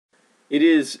It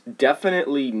is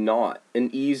definitely not an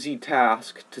easy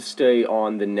task to stay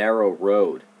on the narrow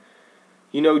road.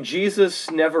 You know,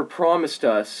 Jesus never promised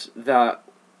us that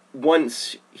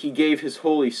once He gave His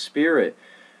Holy Spirit,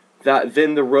 that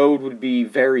then the road would be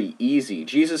very easy.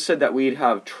 Jesus said that we'd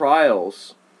have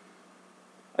trials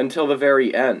until the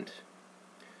very end.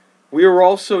 We are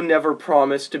also never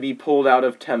promised to be pulled out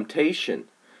of temptation.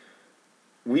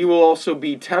 We will also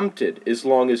be tempted as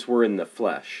long as we're in the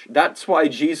flesh. That's why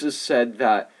Jesus said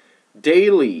that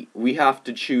daily we have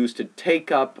to choose to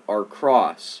take up our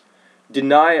cross,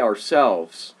 deny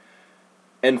ourselves,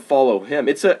 and follow Him.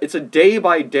 It's a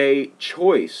day-by-day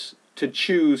choice to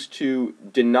choose to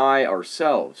deny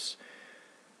ourselves.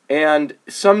 And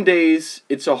some days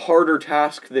it's a harder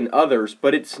task than others,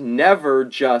 but it's never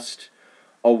just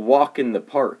a walk in the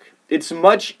park. It's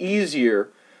much easier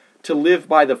to live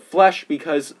by the flesh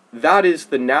because that is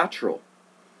the natural.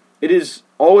 It has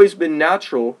always been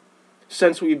natural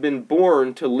since we've been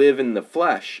born to live in the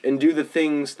flesh and do the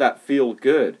things that feel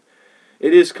good.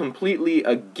 It is completely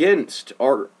against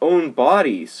our own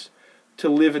bodies to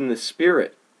live in the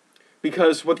Spirit,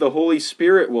 because what the Holy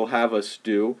Spirit will have us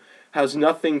do has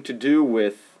nothing to do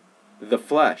with the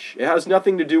flesh. It has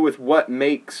nothing to do with what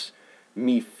makes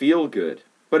me feel good,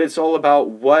 but it's all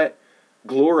about what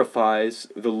glorifies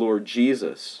the Lord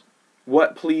Jesus,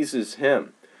 what pleases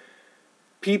Him.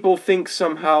 People think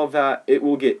somehow that it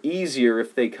will get easier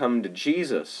if they come to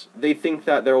Jesus. They think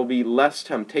that there will be less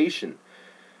temptation.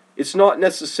 It's not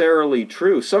necessarily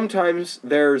true. Sometimes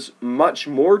there's much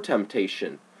more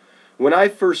temptation. When I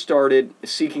first started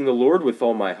seeking the Lord with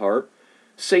all my heart,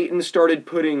 Satan started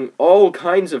putting all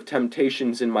kinds of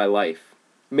temptations in my life,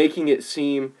 making it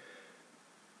seem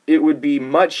it would be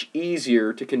much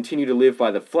easier to continue to live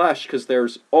by the flesh because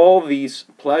there's all these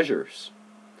pleasures.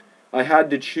 I had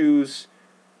to choose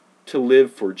to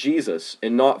live for Jesus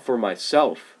and not for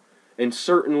myself, and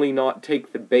certainly not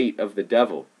take the bait of the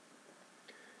devil.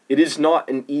 It is not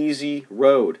an easy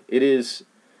road. It is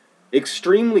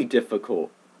extremely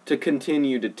difficult to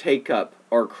continue to take up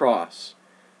our cross,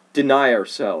 deny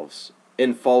ourselves,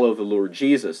 and follow the Lord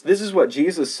Jesus. This is what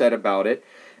Jesus said about it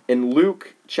in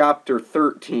Luke chapter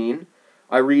 13.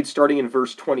 I read starting in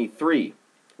verse 23.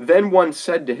 Then one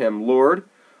said to Him, Lord,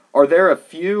 are there a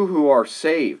few who are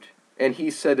saved? And He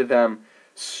said to them,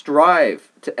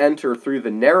 strive to enter through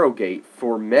the narrow gate,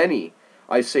 for many,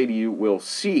 I say to you, will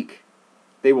seek.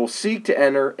 They will seek to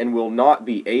enter and will not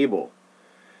be able.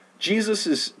 Jesus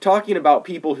is talking about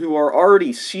people who are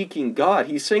already seeking God.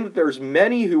 He's saying that there's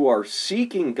many who are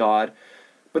seeking God,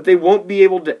 but they won't be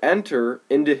able to enter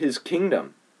into His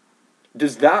kingdom.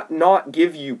 Does that not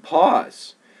give you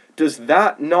pause? Does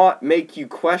that not make you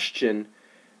question,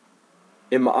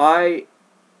 am I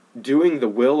doing the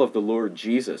will of the Lord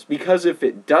Jesus? Because if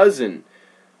it doesn't,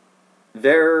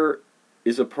 there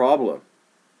is a problem.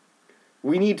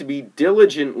 We need to be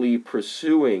diligently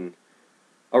pursuing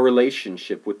a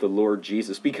relationship with the Lord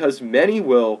Jesus, because many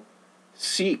will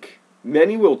seek,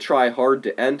 many will try hard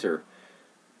to enter,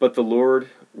 but the Lord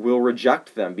will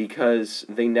reject them because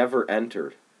they never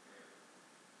entered.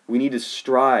 We need to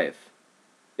strive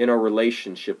in our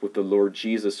relationship with the Lord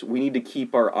Jesus. We need to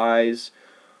keep our eyes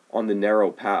on the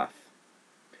narrow path.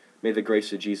 May the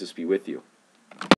grace of Jesus be with you.